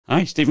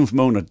Hi, Stephen from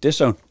Owner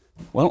Disown.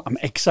 Well, I'm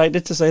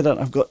excited to say that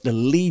I've got the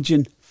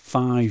Legion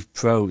 5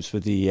 Pros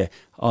with the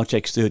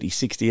RTX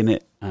 3060 in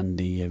it and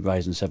the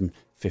Ryzen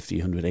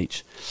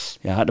 5800H.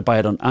 Yeah, I had to buy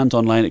it on Ant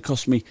Online. It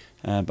cost me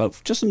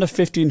about just under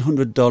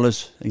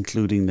 $1,500,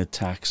 including the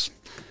tax.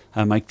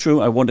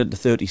 True, I wanted the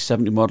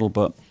 3070 model,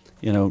 but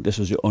you know, this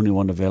was the only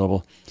one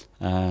available.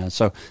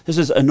 So this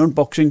is an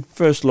unboxing,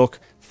 first look,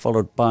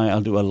 followed by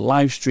I'll do a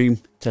live stream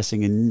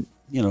testing in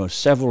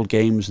several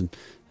games and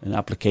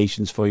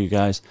applications for you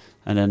guys,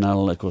 and then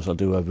of course I'll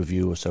do a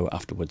review or so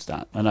afterwards.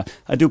 And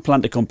I do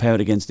plan to compare it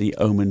against the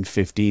Omen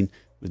 15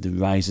 with the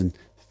Ryzen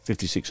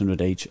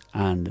 5600H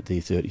and the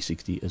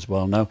 3060 as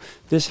well. Now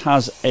this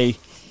has a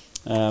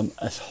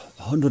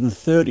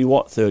 130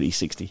 watt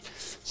 3060,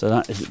 so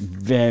that is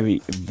very,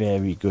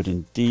 very good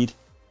indeed.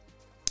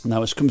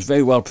 Now it comes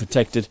very well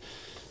protected.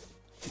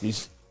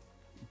 These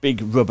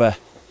big rubber,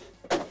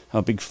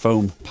 or big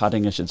foam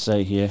padding I should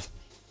say here.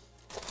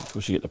 Of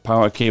course you get the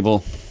power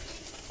cable,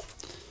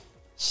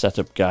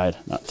 setup guide,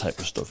 that type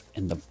of stuff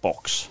in the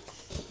box.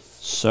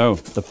 So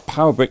the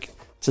power brick,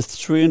 it's a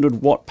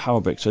 300 watt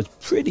power brick, so it's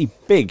pretty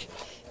big.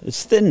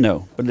 It's thin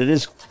though, but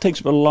it takes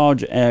up a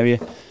large area.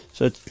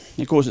 So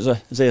of course it's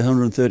a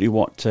 130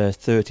 watt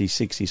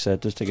 3060, so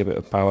it does take a bit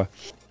of power.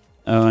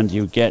 And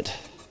you get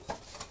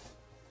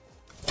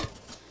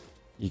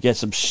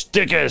some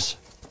stickers.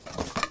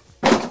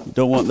 We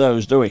don't want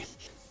those, do we?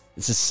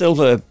 It's a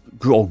silver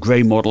or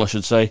grey model, I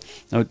should say.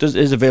 Now it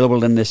is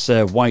available in this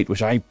white,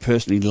 which I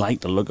personally like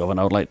the look of, and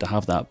I would like to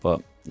have that,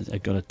 but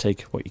I've got to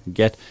take what you can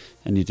get.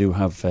 And you do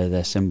have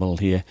their symbol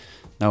here.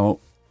 Now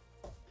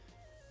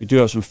we do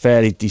have some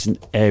fairly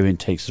decent air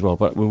intakes as well,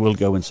 but we will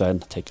go inside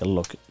and take a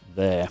look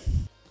there.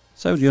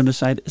 So the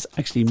underside is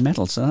actually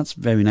metal, so that's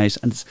very nice,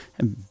 and it's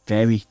a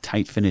very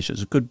tight finish.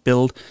 It's a good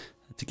build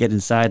to get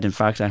inside. In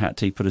fact, I had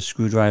to put a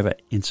screwdriver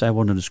inside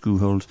one of the screw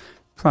holes,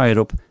 pry it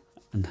up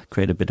and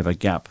create a bit of a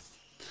gap.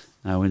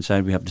 Now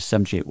inside we have the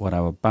 78 watt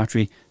hour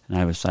battery, and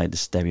either side the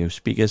stereo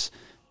speakers.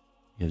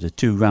 You have the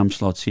two RAM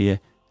slots here,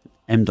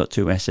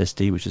 M.2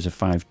 SSD, which is a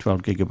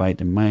 512 gigabyte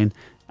in mine,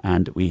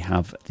 and we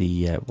have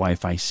the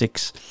Wi-Fi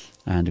 6,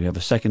 and we have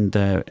a second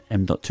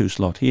M.2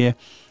 slot here.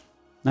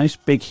 Nice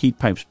big heat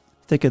pipes,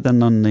 thicker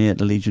than on the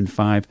Legion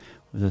 5,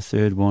 with a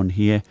third one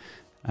here.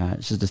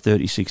 This is the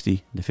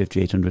 3060, the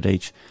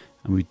 5800H,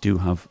 and we do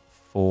have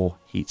 4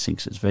 heat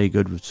sinks. It's very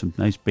good with some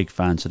nice big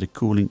fans, so the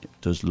cooling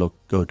does look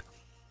good.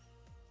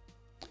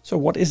 So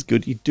what is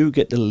good, you do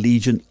get the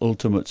Legion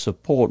Ultimate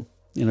support,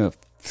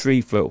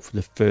 free for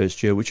the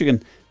first year, which you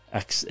can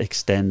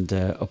extend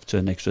up to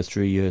an extra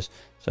 3 years.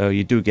 So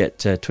you do get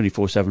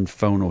 24/7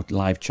 phone or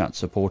live chat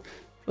support.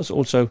 Plus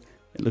also,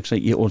 it looks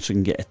like you also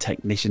can get a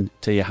technician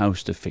to your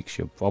house to fix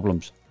your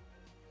problems.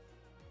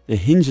 The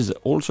hinges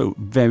are also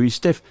very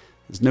stiff.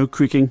 There's no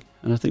creaking,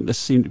 and I think they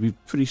seem to be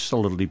pretty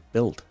solidly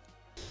built.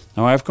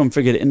 Now I've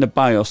configured it in the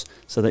BIOS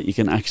so that you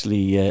can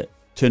actually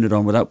turn it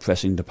on without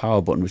pressing the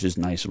power button, which is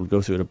nice. We'll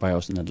go through the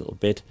BIOS in a little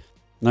bit.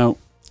 Now,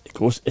 of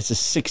course, it's a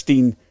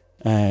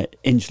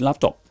 16-inch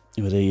laptop.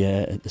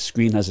 The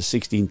screen has a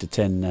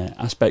 16:10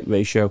 aspect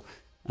ratio,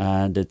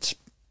 and it's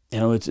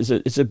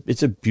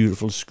a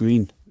beautiful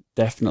screen.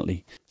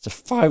 Definitely, it's a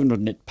 500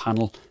 nit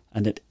panel,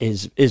 and it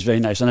is very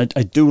nice. And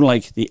I do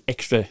like the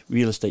extra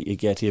real estate you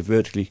get here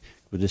vertically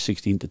with the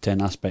 16:10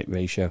 aspect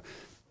ratio.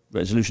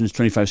 Resolution is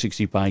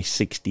 2560 by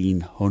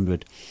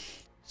 1600.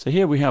 So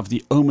here we have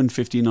the Omen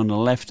 15 on the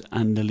left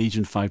and the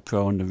Legion 5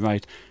 Pro on the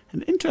right.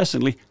 And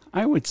interestingly,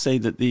 I would say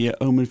that the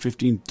Omen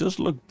 15 does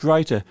look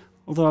brighter,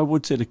 although I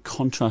would say the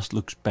contrast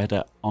looks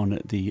better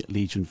on the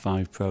Legion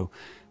 5 Pro.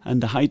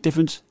 And the height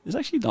difference is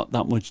actually not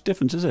that much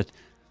difference, is it?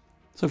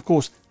 So of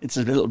course, it's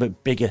a little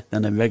bit bigger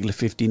than a regular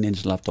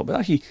 15-inch laptop. But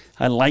actually,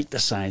 I like the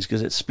size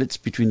because it splits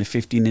between the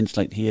 15-inch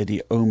like here,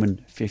 the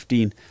Omen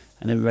 15,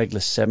 and a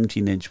regular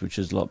 17-inch, which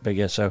is a lot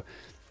bigger. So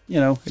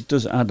it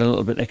does add a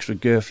little bit extra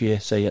girth here,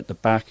 say at the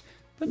back,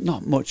 but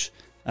not much.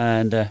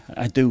 And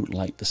I do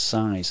like the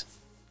size.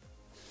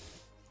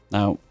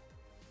 Now,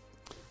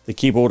 the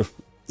keyboard,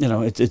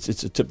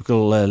 it's a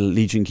typical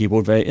Legion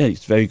keyboard.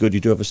 It's very good. You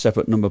do have a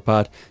separate number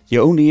pad. The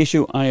only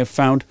issue I have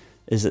found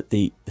is that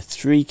the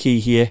 3 key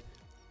here,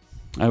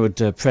 I would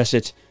press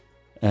it.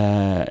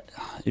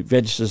 It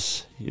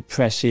registers. You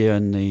press here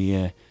in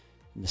the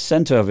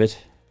center of it.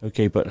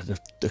 Okay, but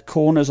the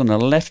corners on the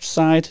left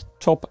side,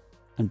 top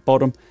and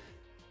bottom,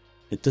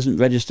 it doesn't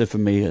register for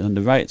me. On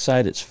the right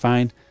side, it's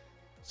fine.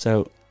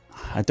 So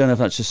I don't know if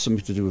that's just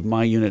something to do with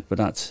my unit, but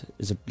that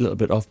is a little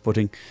bit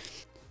off-putting.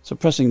 So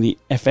pressing the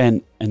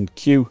FN and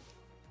Q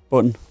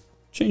button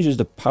changes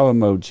the power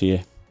modes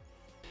here.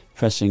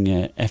 Pressing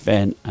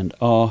FN and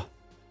R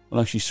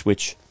will actually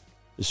switch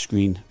the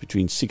screen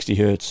between 60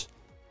 Hz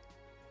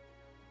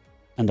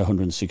and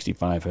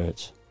 165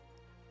 Hz.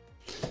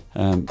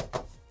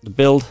 The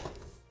build,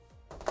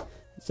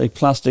 it's a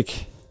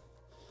plastic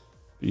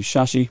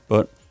chassis,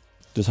 but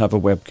does have a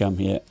webcam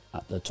here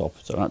at the top,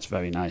 so that's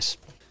very nice.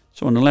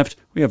 So on the left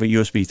we have a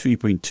USB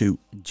 3.2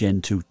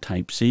 Gen 2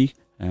 Type C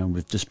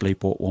with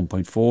DisplayPort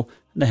 1.4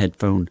 and a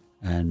headphone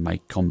and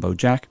mic combo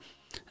jack.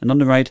 And on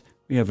the right,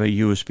 we have a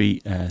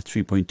USB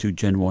 3.2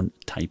 Gen 1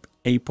 Type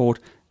A port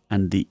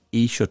and the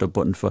E-shutter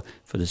button for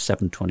the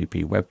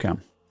 720p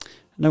webcam.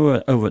 Now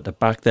we're over at the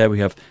back there, we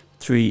have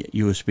 3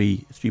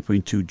 USB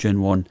 3.2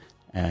 Gen 1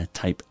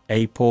 Type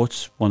A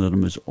ports. One of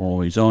them is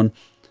always on.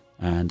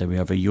 And then we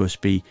have a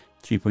USB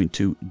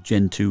 3.2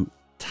 Gen 2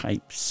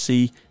 Type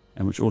C,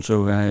 and which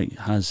also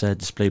has a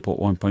DisplayPort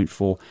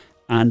 1.4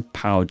 and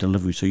power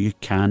delivery, so you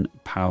can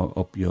power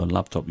up your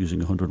laptop using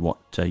a 100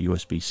 watt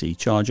USB-C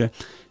charger.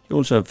 You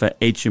also have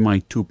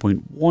HDMI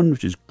 2.1,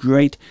 which is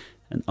great,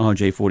 and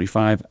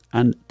RJ45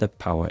 and the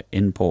power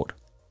in port.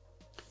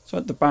 So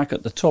at the back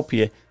at the top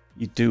here,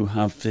 you do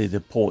have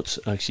the ports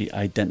actually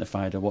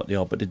identified of what they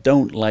are, but they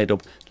don't light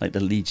up like the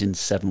Legion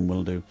 7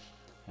 will do.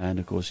 And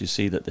of course you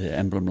see that the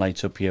emblem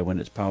lights up here when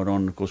it's powered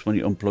on. Of course when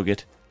you unplug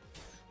it,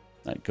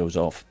 that goes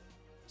off.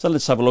 So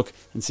let's have a look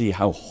and see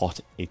how hot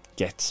it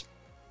gets.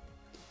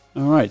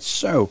 Alright,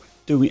 so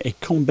doing a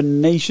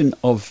combination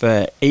of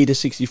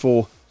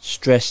AIDA64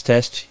 stress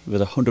test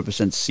with 100%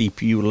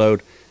 CPU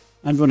load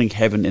and running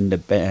Heaven in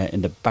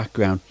the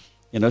background.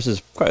 You know, this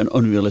is quite an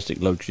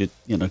unrealistic load because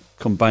you know,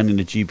 combining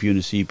the GPU and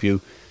the CPU,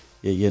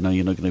 you know,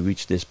 you're not going to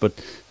reach this. But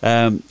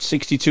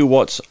 62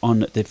 watts on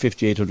the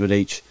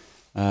 5800H,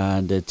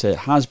 and it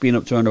has been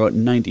up to around about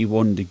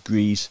 91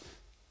 degrees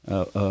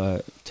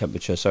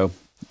temperature. So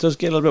it does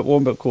get a little bit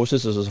warm, but of course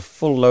this is a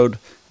full load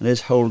and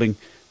is holding,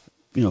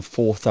 you know,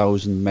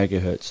 4,000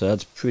 megahertz. So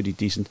that's pretty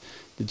decent.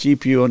 The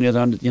GPU on the other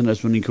hand, you know,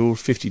 is running cool,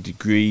 50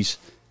 degrees.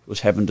 Of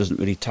course, Heaven doesn't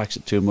really tax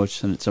it too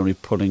much, and it's only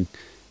pulling,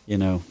 you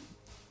know,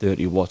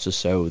 30 watts or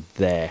so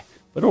there.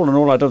 But all in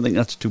all, I don't think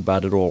that's too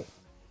bad at all.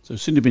 So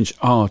Cinebench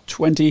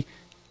R20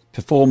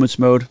 performance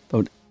mode,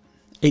 about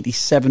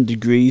 87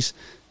 degrees,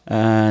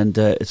 and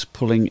it's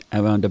pulling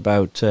around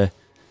about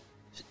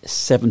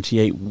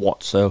 78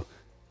 watts. So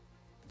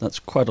that's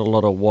quite a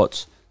lot of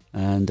watts.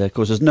 And of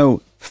course, there's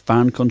no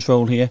fan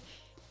control here.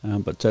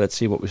 But let's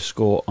see what we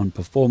score on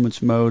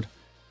performance mode.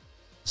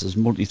 This is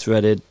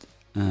multi-threaded,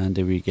 and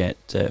there we get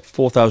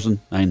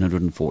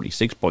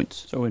 4,946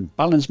 points. So in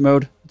balance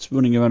mode, it's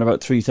running around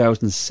about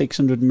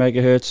 3,600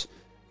 megahertz.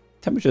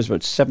 Temperature is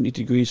about 70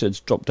 degrees, so it's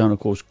dropped down, of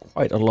course,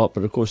 quite a lot.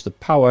 But of course, the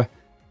power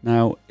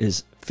now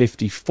is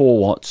 54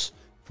 watts,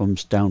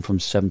 down from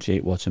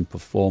 78 watts in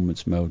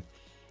performance mode.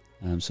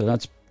 So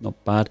that's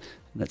not bad.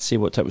 Let's see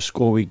what type of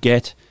score we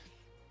get.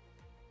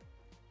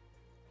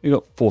 We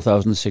got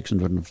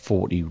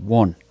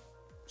 4,641.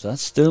 So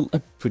that's still a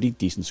pretty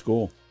decent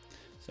score.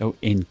 So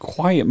in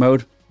quiet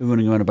mode, we're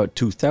running around about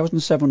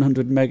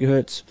 2,700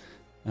 megahertz,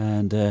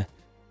 and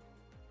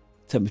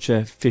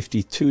temperature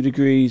 52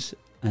 degrees,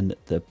 and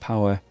the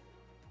power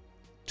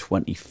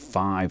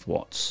 25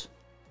 watts.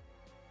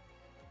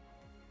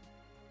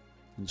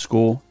 And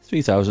score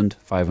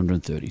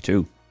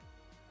 3,532.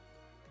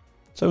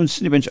 So in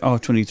Cinebench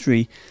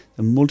R23,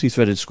 the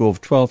multi-threaded score of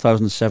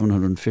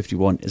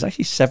 12,751 is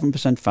actually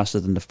 7%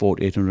 faster than the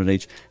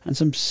 4800H and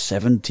some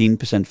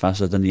 17%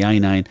 faster than the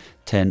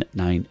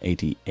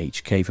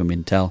i9-10980HK from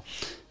Intel.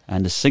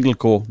 And the single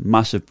core,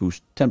 massive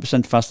boost,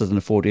 10% faster than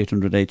the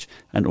 4800H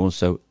and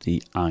also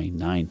the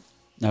i9.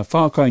 Now,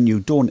 Far Cry New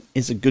Dawn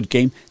is a good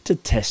game to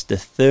test the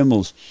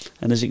thermals.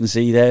 And as you can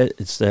see there,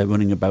 it's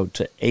running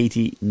about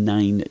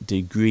 89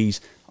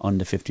 degrees on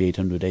the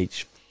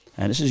 5800H.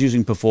 And this is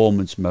using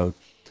performance mode.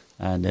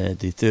 And the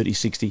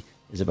 3060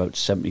 is about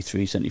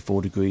 73,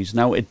 74 degrees.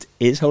 Now it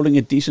is holding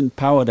a decent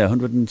power there,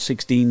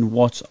 116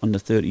 watts on the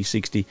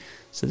 3060.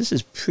 So this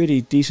is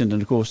pretty decent.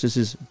 And of course, this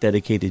is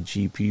dedicated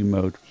GPU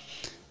mode.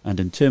 And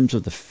in terms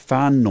of the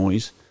fan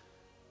noise,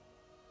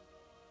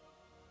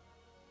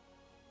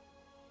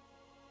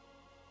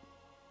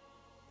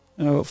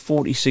 about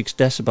 46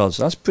 decibels.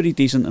 That's pretty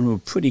decent, and we're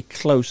pretty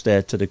close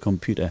there to the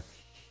computer.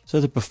 So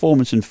the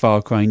performance in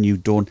Far Cry New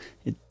Dawn,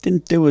 it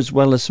didn't do as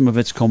well as some of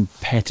its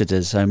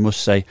competitors, I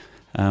must say.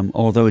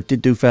 Although it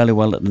did do fairly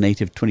well at the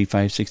native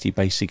 2560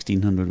 by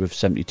 1600 with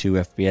 72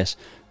 FPS.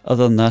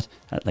 Other than that,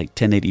 at like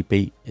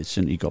 1080p, it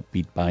certainly got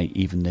beat by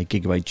even the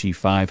Gigabyte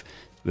G5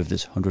 with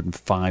this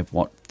 105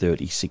 watt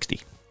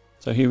 3060.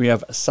 So here we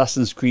have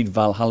Assassin's Creed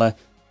Valhalla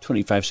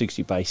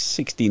 2560 by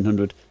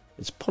 1600.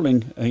 It's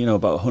pulling, you know,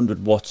 about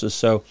 100 watts or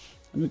so,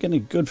 and we're getting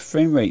a good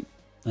frame rate.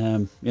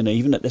 You know,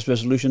 even at this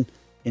resolution,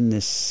 in the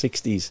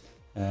 60s,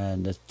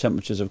 and the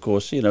temperatures, of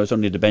course, you know, it's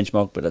only the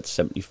benchmark, but that's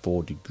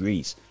 74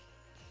 degrees.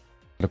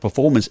 The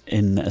performance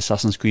in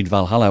Assassin's Creed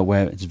Valhalla,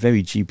 where it's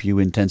very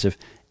GPU intensive,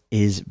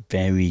 is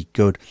very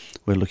good.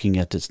 We're looking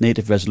at its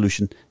native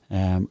resolution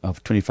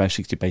of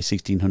 2560 by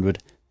 1600,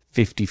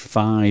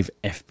 55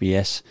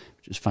 FPS,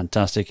 which is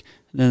fantastic.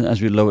 And then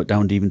as we lower it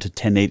down to even to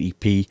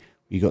 1080p,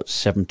 we got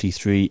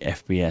 73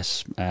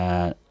 FPS.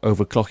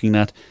 Overclocking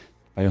that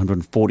by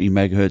 140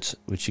 megahertz,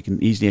 which you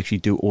can easily actually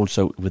do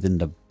also within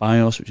the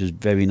BIOS, which is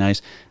very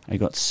nice. I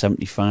got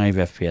 75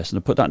 FPS, and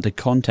to put that into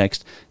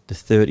context, the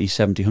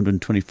 3070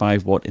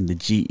 125 watt in the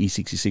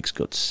GE66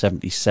 got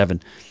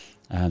 77,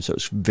 so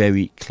it's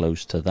very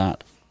close to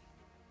that.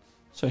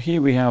 So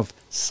here we have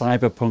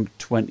Cyberpunk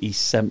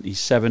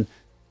 2077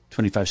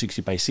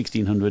 2560 by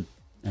 1600.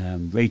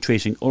 Ray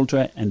Tracing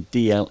Ultra and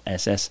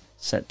DLSS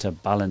set to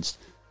balanced.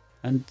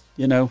 And,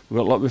 you know, we've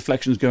got a lot of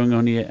reflections going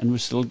on here, and we're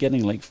still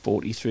getting like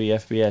 43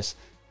 FPS.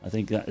 I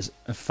think that is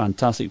a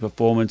fantastic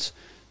performance,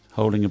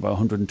 holding about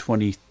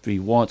 123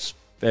 watts.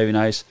 Very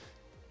nice.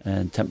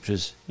 And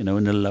temperatures, you know,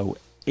 in the low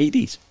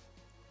 80s.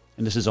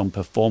 And this is on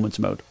performance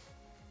mode.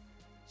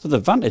 So the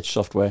Vantage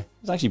software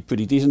is actually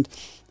pretty decent.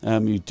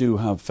 You do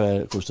have,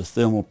 of course, the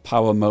thermal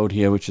power mode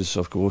here, which is,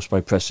 of course, by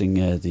pressing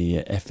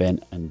the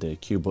FN and the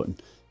Q button.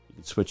 You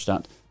can switch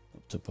that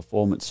up to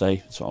performance, say.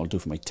 That's what I'll do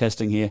for my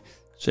testing here.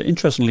 So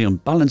interestingly, on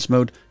balance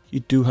mode,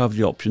 you do have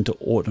the option to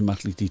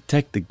automatically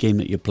detect the game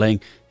that you're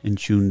playing and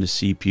tune the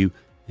CPU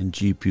and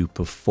GPU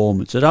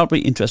performance. So that'll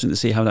be interesting to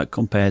see how that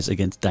compares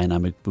against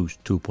Dynamic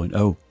Boost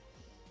 2.0.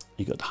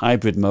 You've got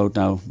hybrid mode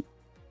now.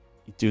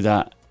 You do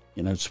that,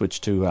 you know,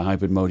 switch to a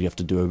hybrid mode, you have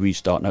to do a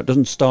restart. Now, it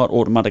doesn't start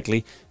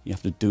automatically. You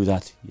have to do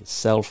that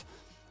yourself.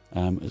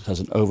 It has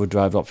an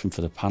overdrive option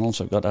for the panel,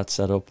 so I've got that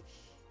set up.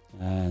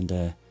 And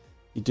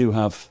you do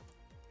have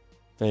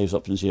various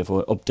options here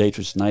for update,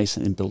 which is nice,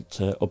 and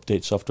inbuilt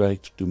update software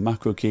to do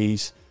macro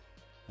keys.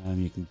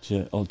 You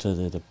can alter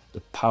the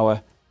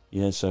power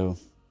here, so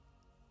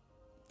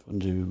if you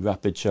want to do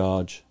rapid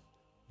charge,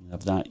 you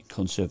have that. You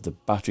conserve the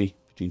battery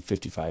between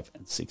 55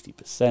 and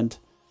 60%.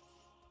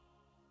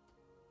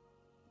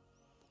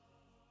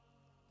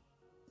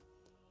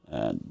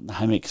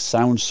 Dynamic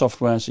sound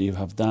software, so you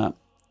have that.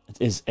 It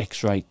is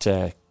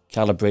X-Rite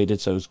calibrated,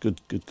 so it's good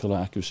color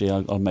accuracy.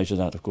 I'll measure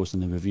that, of course,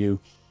 in the review.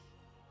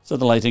 So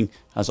the lighting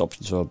has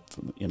options for,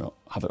 you know,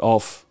 have it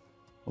off,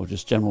 or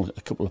just general,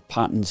 a couple of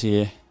patterns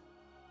here,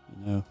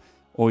 you know,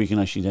 or you can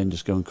actually then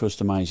just go and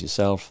customize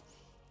yourself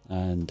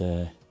and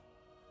you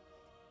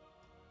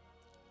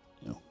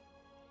know,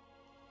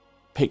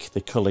 pick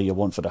the color you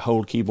want for the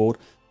whole keyboard,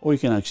 or you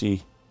can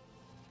actually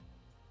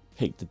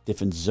pick the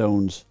different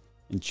zones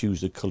and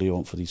choose the color you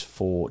want for these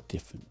 4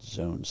 different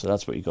zones. So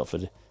that's what you got for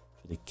the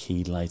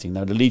key lighting.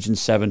 Now the Legion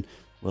 7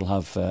 will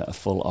have a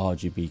full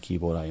RGB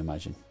keyboard, I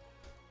imagine.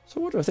 So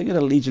what do I think of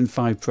the Legion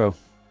 5 Pro?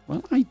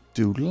 Well, I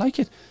do like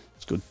it.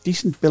 It's got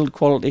decent build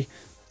quality.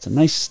 It's a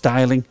nice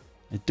styling.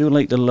 I do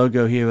like the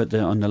logo here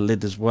on the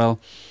lid as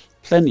well.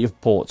 Plenty of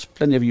ports,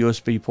 plenty of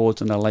USB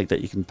ports, and I like that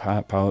you can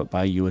power it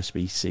by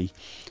USB-C.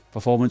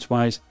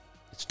 Performance-wise,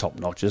 it's top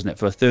notch, isn't it?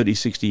 For a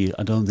 3060,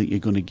 I don't think you're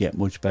going to get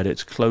much better.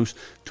 It's close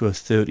to a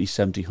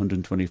 3070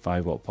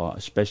 125 watt part,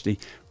 especially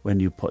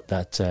when you put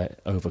that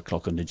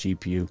overclock on the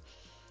GPU.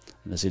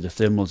 And I see the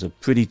thermals are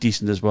pretty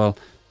decent as well.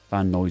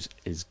 Fan noise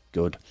is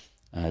good.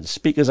 The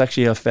speakers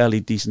actually are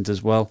fairly decent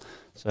as well.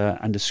 So,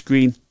 and the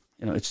screen,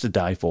 you know, it's to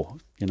die for.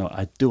 You know,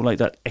 I do like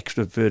that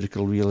extra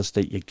vertical real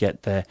estate you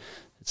get there.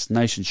 It's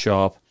nice and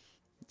sharp.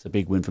 It's a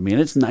big win for me.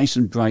 And it's nice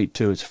and bright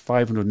too. It's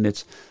 500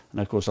 nits.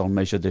 And of course, I'll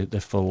measure the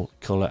full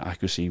color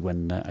accuracy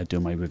when I do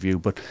my review.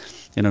 But,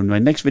 you know, my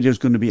next video is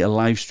going to be a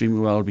live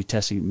stream where I'll be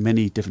testing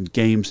many different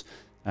games.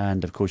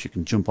 And of course, you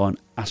can jump on,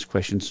 ask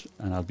questions,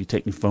 and I'll be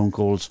taking phone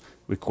calls,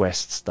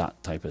 requests,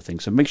 that type of thing.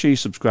 So make sure you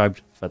subscribe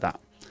for that.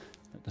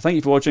 Thank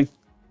you for watching.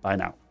 Bye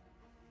now.